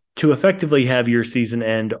 But to effectively have your season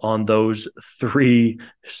end on those 3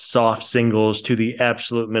 soft singles to the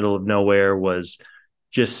absolute middle of nowhere was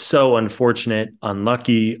just so unfortunate,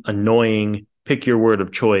 unlucky, annoying, pick your word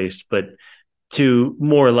of choice. But to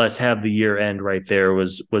more or less have the year end right there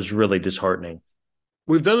was really disheartening.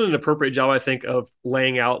 We've done an appropriate job, I think, of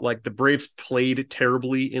laying out like the Braves played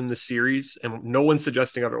terribly in the series, and no one's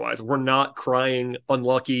suggesting otherwise. We're not crying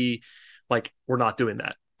unlucky. Like, we're not doing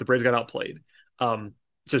that. The Braves got outplayed.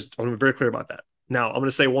 Just I'm very clear about that. Now, I'm going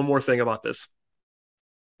to say one more thing about this.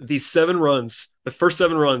 These 7 runs, the first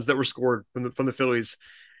 7 runs that were scored from the Phillies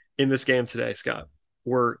in this game today, Scott,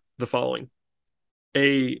 were the following: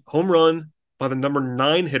 a home run by the number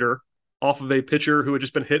 9 hitter off of a pitcher who had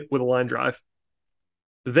just been hit with a line drive.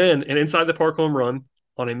 Then an inside the park home run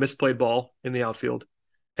on a misplayed ball in the outfield.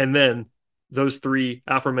 And then those 3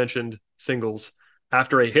 aforementioned singles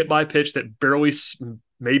after a hit by pitch that barely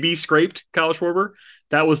maybe scraped Kyle Schwarber.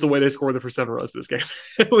 That was the way they scored the first 7 runs of this game.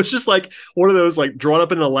 It was just like one of those like drawn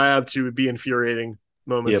up in the lab to be infuriating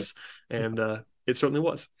moments. Yep. And it certainly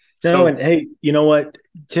was. No, and hey, you know what?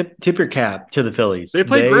 Tip your cap to the Phillies. They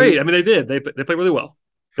played great. I mean, they did. They played really well.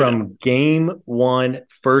 From game 1,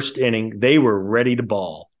 first inning, they were ready to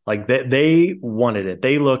ball. Like they wanted it.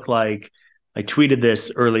 They looked like, I tweeted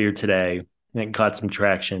this earlier today and it caught some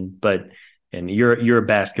traction, and you're a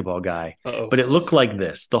basketball guy. Uh-oh. But it looked like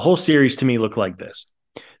this. The whole series to me looked like this.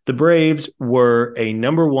 The Braves were a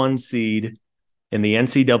number 1 seed in the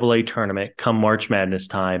NCAA tournament come March Madness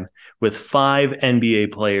time with 5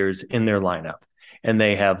 NBA players in their lineup. And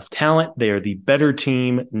they have talent. They are the better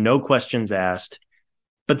team, no questions asked,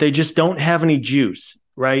 but they just don't have any juice,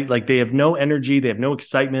 right? Like they have no energy. They have no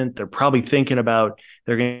excitement. They're probably thinking about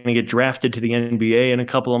they're going to get drafted to the NBA in a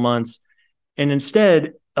couple of months. And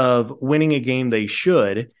instead of winning a game they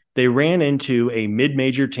should, they ran into a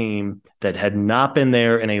mid-major team that had not been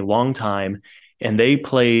there in a long time, and they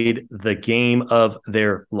played the game of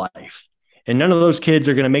their life. And none of those kids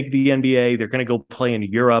are going to make the NBA. They're going to go play in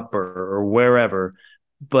Europe or wherever.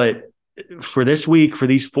 But for this week, for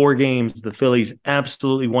these 4 games, the Phillies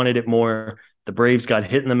absolutely wanted it more. The Braves got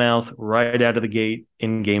hit in the mouth right out of the gate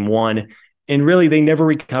in game 1. And really, they never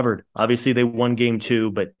recovered. Obviously, they won game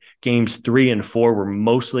 2, but games 3 and 4 were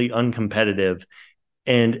mostly uncompetitive.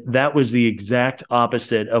 And that was the exact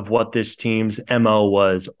opposite of what this team's MO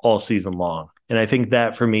was all season long. And I think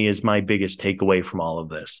that for me is my biggest takeaway from all of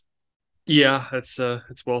this. Yeah, it's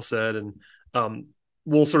well said. And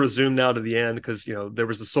we'll sort of zoom now to the end because, there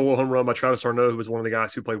was the solo home run by Travis d'Arnaud, who was one of the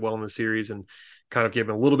guys who played well in the series and kind of gave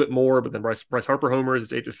him a little bit more. But then Bryce Harper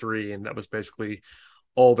homers, it's 8-3. And that was basically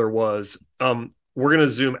all there was. We're going to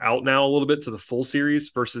zoom out now a little bit to the full series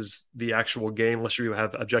versus the actual game. Unless you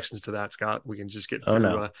have objections to that, Scott, we can just get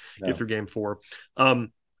through, get through game 4.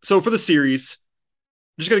 So for the series,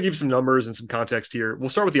 I'm just going to give you some numbers and some context here. We'll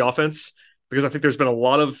start with the offense because I think there's been a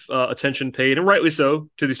lot of attention paid, and rightly so,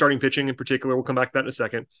 to the starting pitching in particular. We'll come back to that in a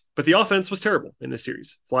second. But the offense was terrible in this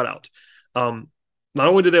series, flat out. Not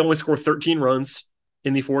only did they only score 13 runs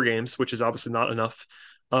in the 4 games, which is obviously not enough,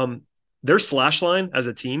 their slash line as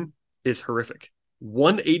a team is horrific.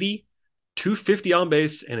 180, 250 on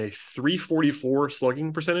base, and a 344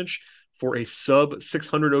 slugging percentage for a sub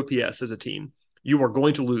 600 OPS as a team. You are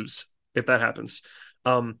going to lose if that happens.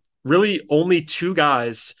 Really, only 2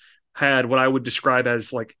 guys had what I would describe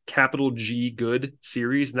as like capital G good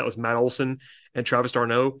series, and that was Matt Olson and Travis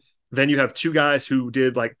d'Arnaud. Then you have 2 guys who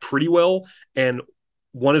did like pretty well, and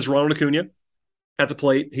one is Ronald Acuna at the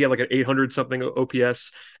plate. He had like an 800 something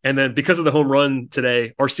OPS. And then because of the home run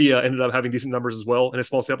today, Arcia ended up having decent numbers as well in a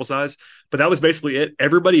small sample size. But that was basically it.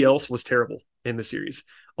 Everybody else was terrible in the series.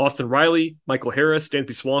 Austin Riley, Michael Harris,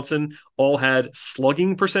 Dansby Swanson all had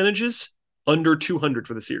slugging percentages under 200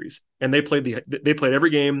 for the series. And they played every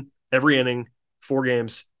game, every inning, 4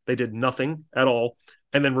 games. They did nothing at all.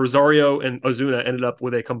 And then Rosario and Ozuna ended up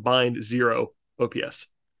with a combined 0 OPS.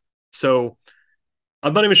 So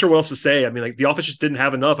I'm not even sure what else to say. I mean, like the offense just didn't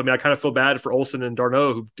have enough. I mean, I kind of feel bad for Olson and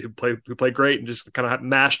d'Arnaud who played great and just kind of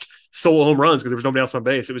mashed solo home runs because there was nobody else on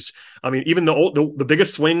base. It was, I mean, even the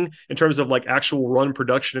biggest swing in terms of like actual run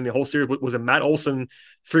production in the whole series was a Matt Olson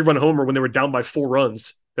 3-run homer when they were down by 4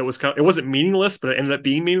 runs. That was it wasn't meaningless, but it ended up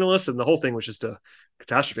being meaningless, and the whole thing was just a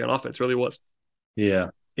catastrophe on offense. It really was. Yeah,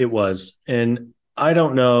 it was, and I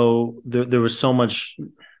don't know. There was so much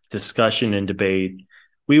discussion and debate.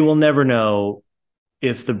 We will never know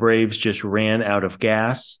if the Braves just ran out of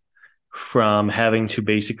gas from having to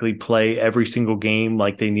basically play every single game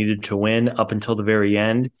like they needed to win up until the very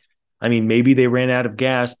end. I mean, maybe they ran out of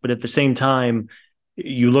gas, but at the same time,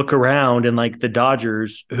 you look around and like the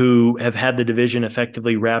Dodgers, who have had the division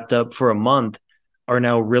effectively wrapped up for a month, are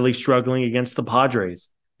now really struggling against the Padres.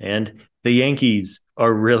 And the Yankees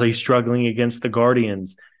are really struggling against the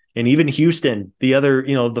Guardians. And even Houston, the other,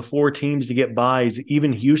 the 4 teams to get buys,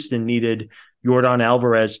 even Houston needed Yordan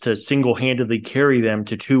Alvarez to single-handedly carry them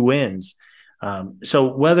to 2 wins.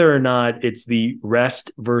 So whether or not it's the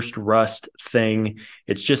rest versus rust thing,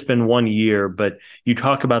 it's just been 1 year, but you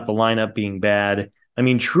talk about the lineup being bad. I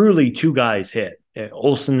mean, truly 2 guys hit,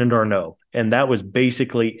 Olson and d'Arnaud, and that was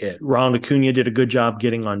basically it. Ronald Acuna did a good job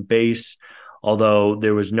getting on base, although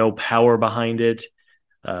there was no power behind it.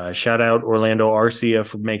 Shout out Orlando Arcia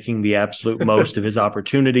for making the absolute most of his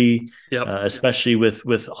opportunity, especially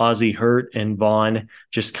with Ozzie hurt and Vaughn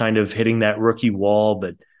just kind of hitting that rookie wall.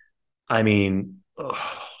 But I mean,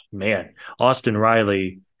 Austin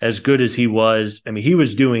Riley, as good as he was, I mean, he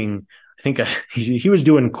was doing, I think he was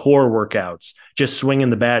doing core workouts, just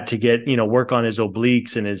swinging the bat to get, work on his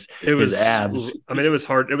obliques and his abs. I mean, it was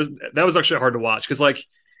hard. That was actually hard to watch because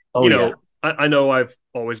I know I've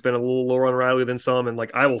always been a little lower on Riley than some, and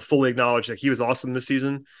like I will fully acknowledge that he was awesome this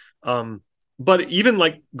season. But even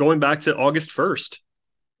like going back to August 1st,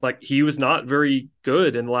 like he was not very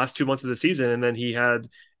good in the last 2 months of the season, and then he had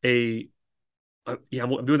I'm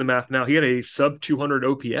doing the math now. He had a sub 200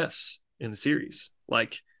 OPS in the series.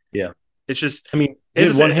 Like, yeah, it's just. I mean, it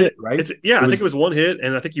was one hit, right? I think it was 1 hit,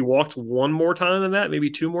 and I think he walked 1 more time than that, maybe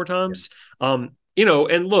 2 more times. Yeah.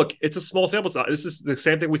 and look, it's a small sample size. This is the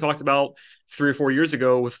same thing we talked about 3 or 4 years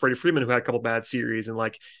ago with Freddie Freeman, who had a couple bad series. And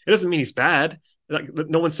like, it doesn't mean he's bad. Like,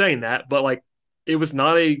 no one's saying that, but like, it was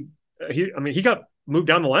not he got moved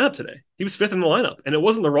down the lineup today. He was 5th in the lineup, and it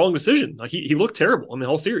wasn't the wrong decision. Like, he looked terrible in the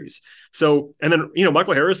whole series. So, and then,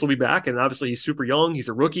 Michael Harris will be back, and obviously he's super young. He's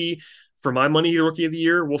a rookie. For my money, the rookie of the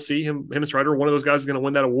year. We'll see him and Strider. One of those guys is going to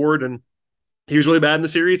win that award. And he was really bad in the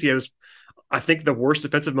series. He had I think the worst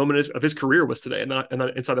defensive moment of his career was today, and not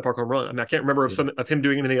inside the park home run. I mean, I can't remember of him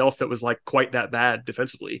doing anything else that was like quite that bad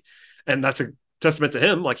defensively. And that's a testament to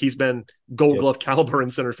him. Like, he's been Gold Glove caliber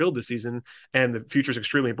in center field this season, and the future is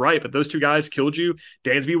extremely bright. But those two guys killed you.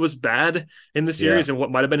 Dansby was bad in the series, and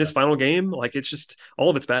what might have been his final game. Like, it's just all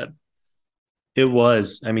of it's bad. It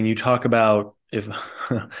was. I mean, you talk about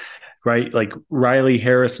right, like Riley,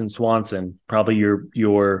 Harris, and Swanson, probably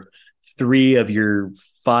your 3 of your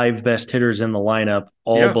 5 best hitters in the lineup,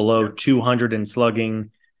 all below 200 in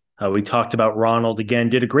slugging. We talked about Ronald again,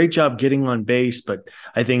 did a great job getting on base, but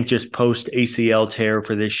I think just post ACL tear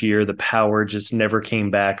for this year, the power just never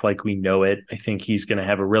came back like we know it. I think he's going to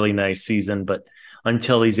have a really nice season, but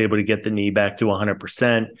until he's able to get the knee back to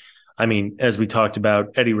 100%, I mean, as we talked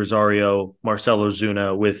about, Eddie Rosario, Marcell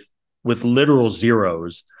Ozuna with literal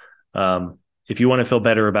zeros. If you want to feel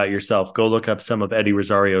better about yourself, go look up some of Eddie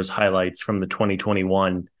Rosario's highlights from the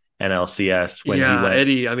 2021 NLCS. When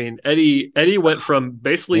he went. Eddie went from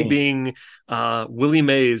basically being Willie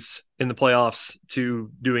Mays in the playoffs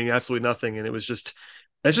to doing absolutely nothing. And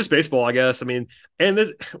that's just baseball, I guess. I mean,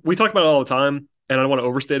 we talk about it all the time, and I don't want to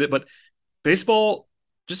overstate it, but baseball,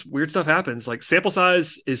 just weird stuff happens. Like, sample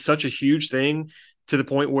size is such a huge thing, to the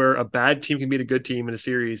point where a bad team can beat a good team in a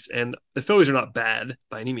series. And the Phillies are not bad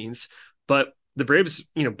by any means, but the Braves,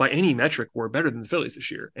 by any metric, were better than the Phillies this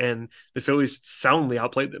year. And the Phillies soundly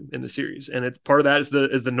outplayed them in the series. And it's part of that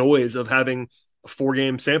is the noise of having a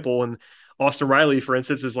 4-game sample. And Austin Riley, for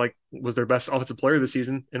instance, was their best offensive player this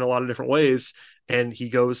season in a lot of different ways. And he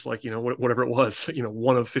goes like, whatever it was,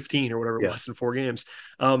 1 of 15 or whatever it was in 4 games.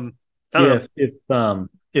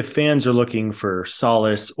 If fans are looking for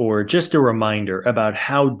solace or just a reminder about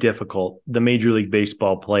how difficult the Major League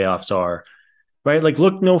Baseball playoffs are, right? Like,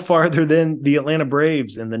 look no farther than the Atlanta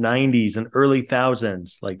Braves in the 90s and early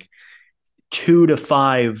thousands, like 2 to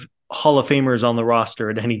 5 Hall of Famers on the roster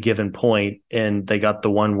at any given point, and they got the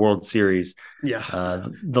 1 World Series.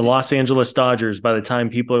 The Los Angeles Dodgers, by the time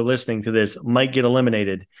people are listening to this, might get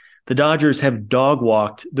eliminated. The Dodgers have dog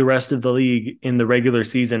walked the rest of the league in the regular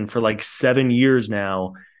season for like 7 years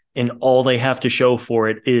now, and all they have to show for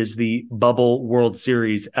it is the bubble World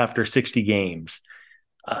Series after 60 games.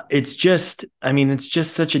 It's just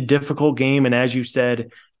such a difficult game. And as you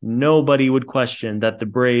said, nobody would question that the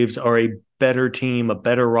Braves are a better team, a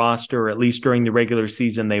better roster, or at least during the regular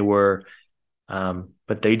season they were.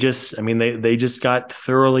 But they just got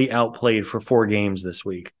thoroughly outplayed for 4 games this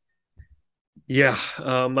week. Yeah,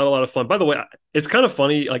 not a lot of fun. By the way, it's kind of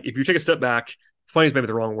funny. Like, if you take a step back, funny is maybe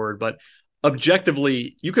the wrong word, but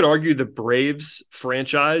objectively, you could argue the Braves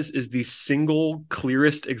franchise is the single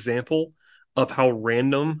clearest example of how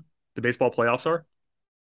random the baseball playoffs are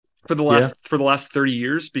for the last 30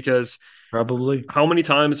 years, because probably how many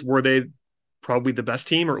times were they probably the best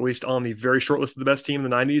team, or at least on the very short list of the best team in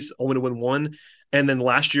the 90s, only to win 1. And then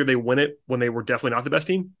last year they win it when they were definitely not the best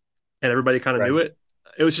team, and everybody kind of knew it.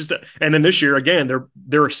 It was just, and then this year, again,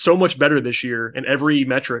 they're so much better this year in every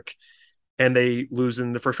metric, and they lose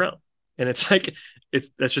in the first round. And it's like,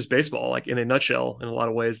 that's just baseball, like in a nutshell. In a lot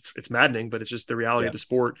of ways, it's maddening, but it's just the reality of the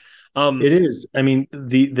sport. It is. I mean,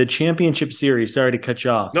 the championship series, sorry to cut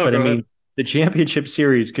you off, but I mean, the championship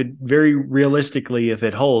series could very realistically, if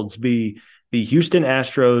it holds, be the Houston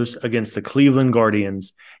Astros against the Cleveland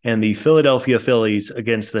Guardians and the Philadelphia Phillies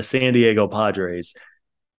against the San Diego Padres.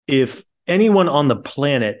 If anyone on the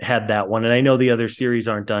planet had that one, and I know the other series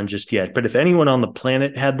aren't done just yet, but if anyone on the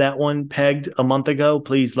planet had that one pegged a month ago,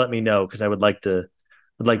 please let me know, because I would like to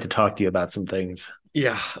talk to you about some things.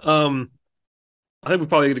 Yeah. I think we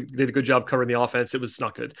probably did a good job covering the offense. It was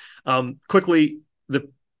not good. Quickly,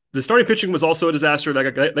 the starting pitching was also a disaster.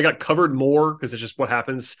 They got covered more because it's just what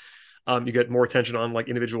happens. You get more attention on like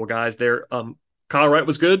individual guys there. Kyle Wright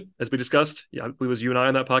was good, as we discussed. Yeah, it was you and I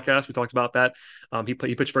on that podcast. We talked about that. He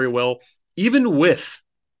pitched very well. Even with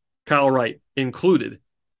Kyle Wright included,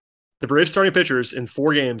 the Braves starting pitchers in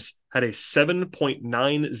 4 games had a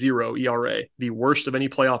 7.90 ERA, the worst of any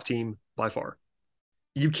playoff team by far.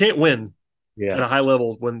 You can't win at a high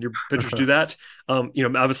level when your pitchers do that.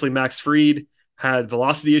 Obviously Max Fried had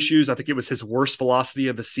velocity issues. I think it was his worst velocity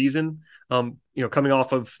of the season. Coming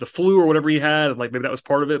off of the flu or whatever he had, like maybe that was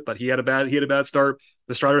part of it, but he had a bad start.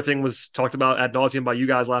 The Strider thing was talked about ad nauseum by you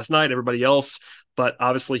guys last night, everybody else, but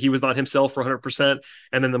obviously he was not himself for 100%.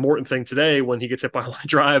 And then the Morton thing today, when he gets hit by a line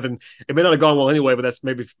drive, and it may not have gone well anyway, but that's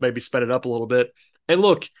maybe sped it up a little bit. And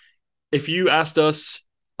look, if you asked us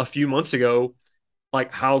a few months ago,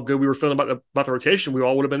 like how good we were feeling about the rotation, we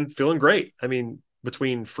all would have been feeling great. I mean,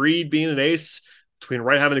 between Fried being an ace, between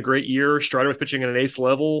Wright having a great year, Strider was pitching at an ace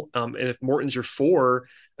level, and if Morton's your 4,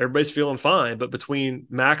 everybody's feeling fine. But between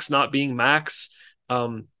Max not being Max,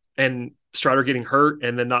 and Strider getting hurt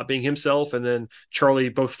and then not being himself, and then Charlie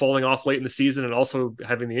both falling off late in the season and also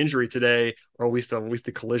having the injury today, or at least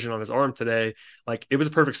the collision on his arm today, like it was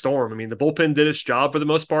a perfect storm. I mean, the bullpen did its job for the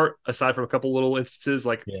most part, aside from a couple little instances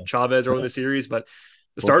like Chavez early in the series, but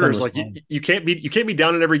the starters, like you can't be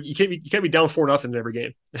down in every, you can't be down 4-0 in every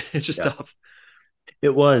game. It's just tough.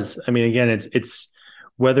 It was. I mean, again, it's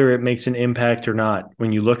whether it makes an impact or not.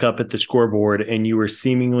 When you look up at the scoreboard and you were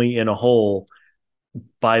seemingly in a hole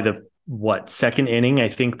by the second inning. I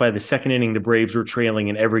think by the second inning, the Braves were trailing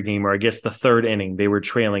in every game, or I guess the third inning, they were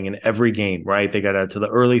trailing in every game, right? They got out to the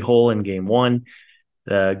early hole in game 1.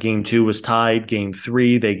 Game 2 was tied. Game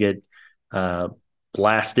 3, they get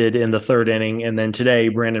blasted in the third inning. And then today,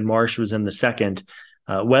 Brandon Marsh was in the second.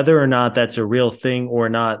 Whether or not that's a real thing or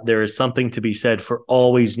not, there is something to be said for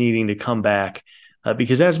always needing to come back.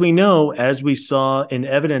 Because as we know, as we saw in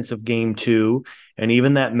evidence of game 2, and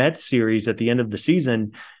even that Mets series at the end of the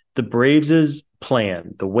season, the Braves'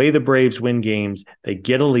 plan, the way the Braves win games, they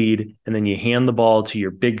get a lead, and then you hand the ball to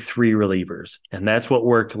your big 3 relievers. And that's what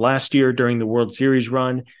worked last year during the World Series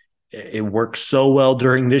run. It worked so well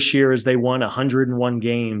during this year as they won 101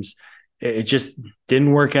 games. It just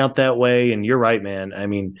didn't work out that way. And you're right, man. I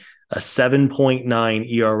mean, a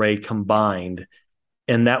 7.9 ERA combined,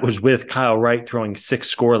 and that was with Kyle Wright throwing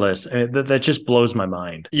 6 scoreless. And that just blows my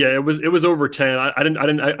mind. Yeah, it was over 10. I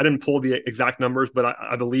didn't pull the exact numbers, but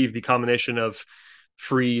I believe the combination of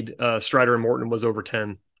Fried, Strider, and Morton was over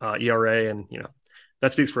 10 ERA, and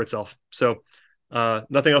that speaks for itself. So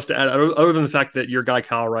nothing else to add other than the fact that your guy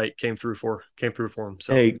Kyle Wright came through for him.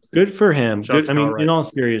 So hey, good for him. Good, I mean, Wright. In all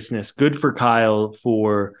seriousness, good for Kyle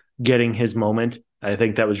for getting his moment. I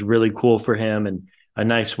think that was really cool for him, and a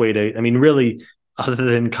nice way to. I mean, really, other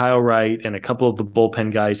than Kyle Wright and a couple of the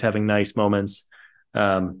bullpen guys having nice moments,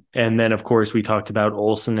 and then of course we talked about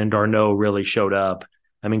Olson and d'Arnaud really showed up.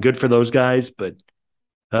 I mean, good for those guys, but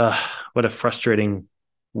what a frustrating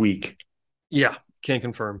week. Yeah, can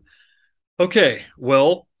confirm. Okay,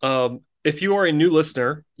 well, if you are a new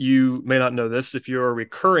listener, you may not know this. If you're a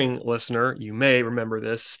recurring listener, you may remember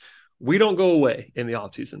this. We don't go away in the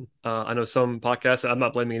off season. I know some podcasts, I'm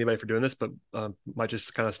not blaming anybody for doing this, but might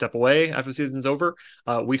just kind of step away after the season's over.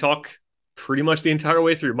 We talk pretty much the entire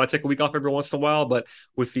way through. Might take a week off every once in a while, but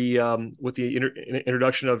with the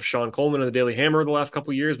introduction of Sean Coleman and the Daily Hammer the last couple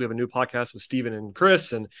of years, we have a new podcast with Steven and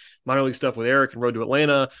Chris, and minor league stuff with Eric and Road to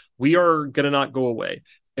Atlanta. We are going to not go away.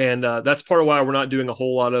 And that's part of why we're not doing a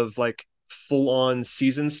whole lot of like full-on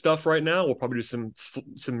season stuff right now. We'll probably do some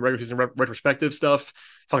regular season retrospective stuff,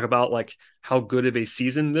 talk about like how good of a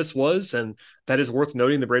season this was. And that is worth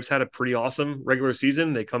noting. The Braves had a pretty awesome regular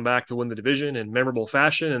season. They come back to win the division in memorable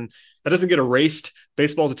fashion, and that doesn't get erased.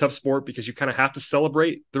 Baseball is a tough sport because you kind of have to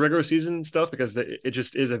celebrate the regular season stuff because it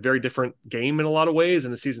just is a very different game in a lot of ways.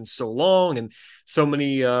 And the season's so long and so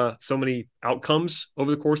many outcomes over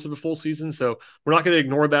the course of a full season. So we're not going to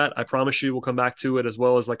ignore that. I promise you, we'll come back to it, as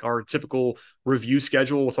well as like our typical review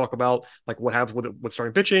schedule. We'll talk about like what happens with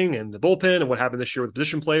starting pitching and the bullpen and what happened this year with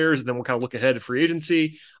position players. And then we'll kind of look ahead at free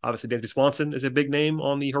agency. Obviously, Dansby Swanson is a big name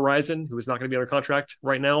on the horizon who is not going to be under contract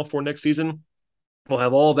right now for next season. We'll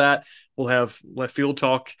have all that. We'll have left field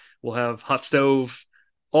talk. We'll have hot stove.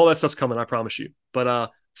 All that stuff's coming, I promise you.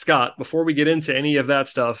 But Scott, before we get into any of that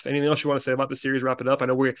stuff, anything else you want to say about the series? Wrap it up. I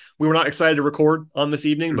know we were not excited to record on this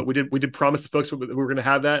evening, but we did promise the folks that we were going to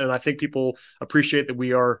have that, and I think people appreciate that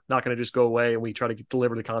we are not going to just go away, and we try to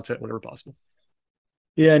deliver the content whenever possible.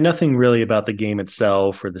 Yeah, nothing really about the game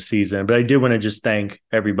itself or the season, but I did want to just thank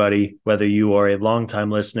everybody, whether you are a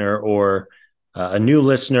longtime listener or a new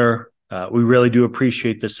listener. We really do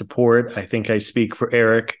appreciate the support. I think I speak for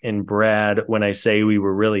Eric and Brad when I say we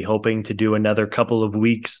were really hoping to do another couple of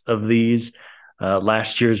weeks of these.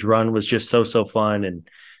 Last year's run was just so fun.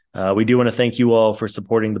 And we do want to thank you all for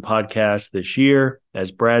supporting the podcast this year.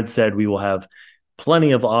 As Brad said, we will have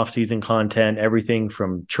plenty of off-season content, everything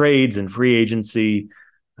from trades and free agency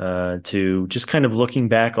to just kind of looking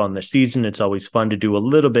back on the season. It's always fun to do a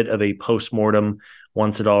little bit of a postmortem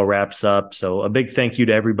once it all wraps up. So a big thank you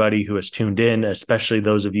to everybody who has tuned in, especially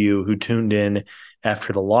those of you who tuned in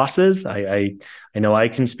after the losses. I know I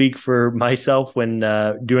can speak for myself when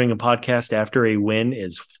doing a podcast after a win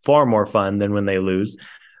is far more fun than when they lose.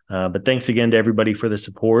 But thanks again to everybody for the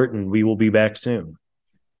support, and we will be back soon.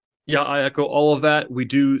 Yeah, I echo all of that. We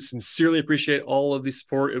do sincerely appreciate all of the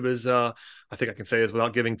support. It was, I think I can say this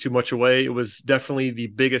without giving too much away, it was definitely the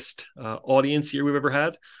biggest audience here we've ever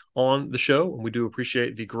had on the show. And we do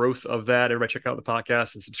appreciate the growth of that. Everybody check out the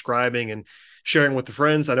podcast and subscribing and sharing with the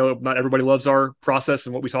friends. I know not everybody loves our process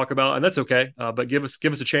and what we talk about, and that's okay. But give us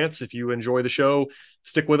a chance. If you enjoy the show,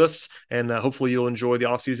 stick with us, and hopefully you'll enjoy the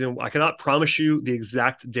off season. I cannot promise you the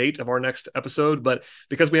exact date of our next episode, but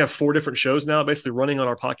because we have 4 different shows now, basically running on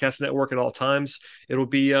our podcast network at all times, it'll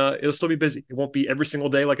still be busy. It won't be every single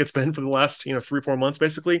day like it's been for the last 3-4 months,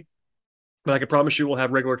 basically. But I can promise you we'll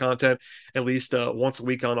have regular content at least once a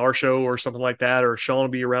week on our show or something like that, or Sean will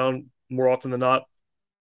be around more often than not.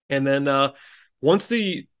 And then once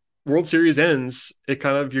the World Series ends, it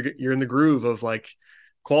kind of you're in the groove of like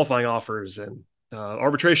qualifying offers and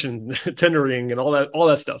arbitration, tendering, and all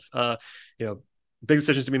that stuff. Big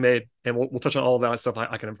decisions to be made, and we'll touch on all of that stuff.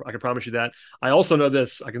 I can promise you that. I also know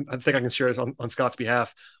this. I think I can share this on Scott's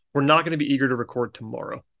behalf. We're not going to be eager to record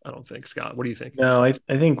tomorrow, I don't think. Scott, what do you think? No, I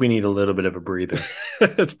think we need a little bit of a breather.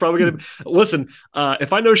 It's probably going to listen.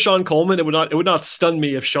 If I know Sean Coleman, it would not stun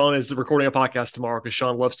me if Sean is recording a podcast tomorrow, because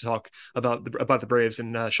Sean loves to talk about the Braves,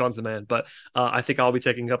 and Sean's the man. But I think I'll be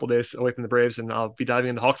taking a couple of days away from the Braves, and I'll be diving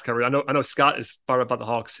into Hawks coverage. I know Scott is fired up about the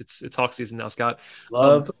Hawks. It's Hawks season now, Scott.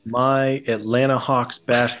 Love my Atlanta Hawks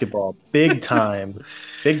basketball, big time.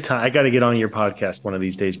 I got to get on your podcast one of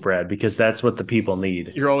these days, Brad, because that's what the people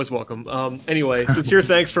need. You're always welcome. Anyway, sincere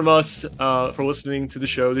thanks from us for listening to the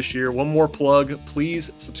show this year. One more plug: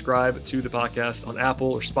 please subscribe to the podcast on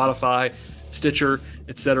Apple or Spotify, Stitcher,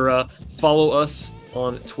 etc. Follow us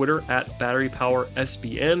on Twitter at Battery Power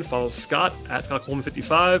SBN. Follow Scott at Scott Coleman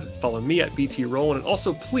 55. Follow me at BT Roland. And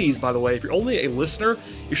also, please, by the way, if you're only a listener,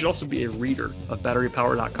 you should also be a reader of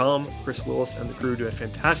BatteryPower.com. Chris Willis and the crew do a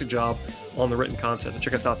fantastic job on the written content, so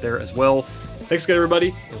check us out there as well. Thanks again,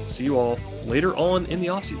 everybody, and we'll see you all later on in the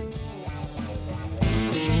offseason.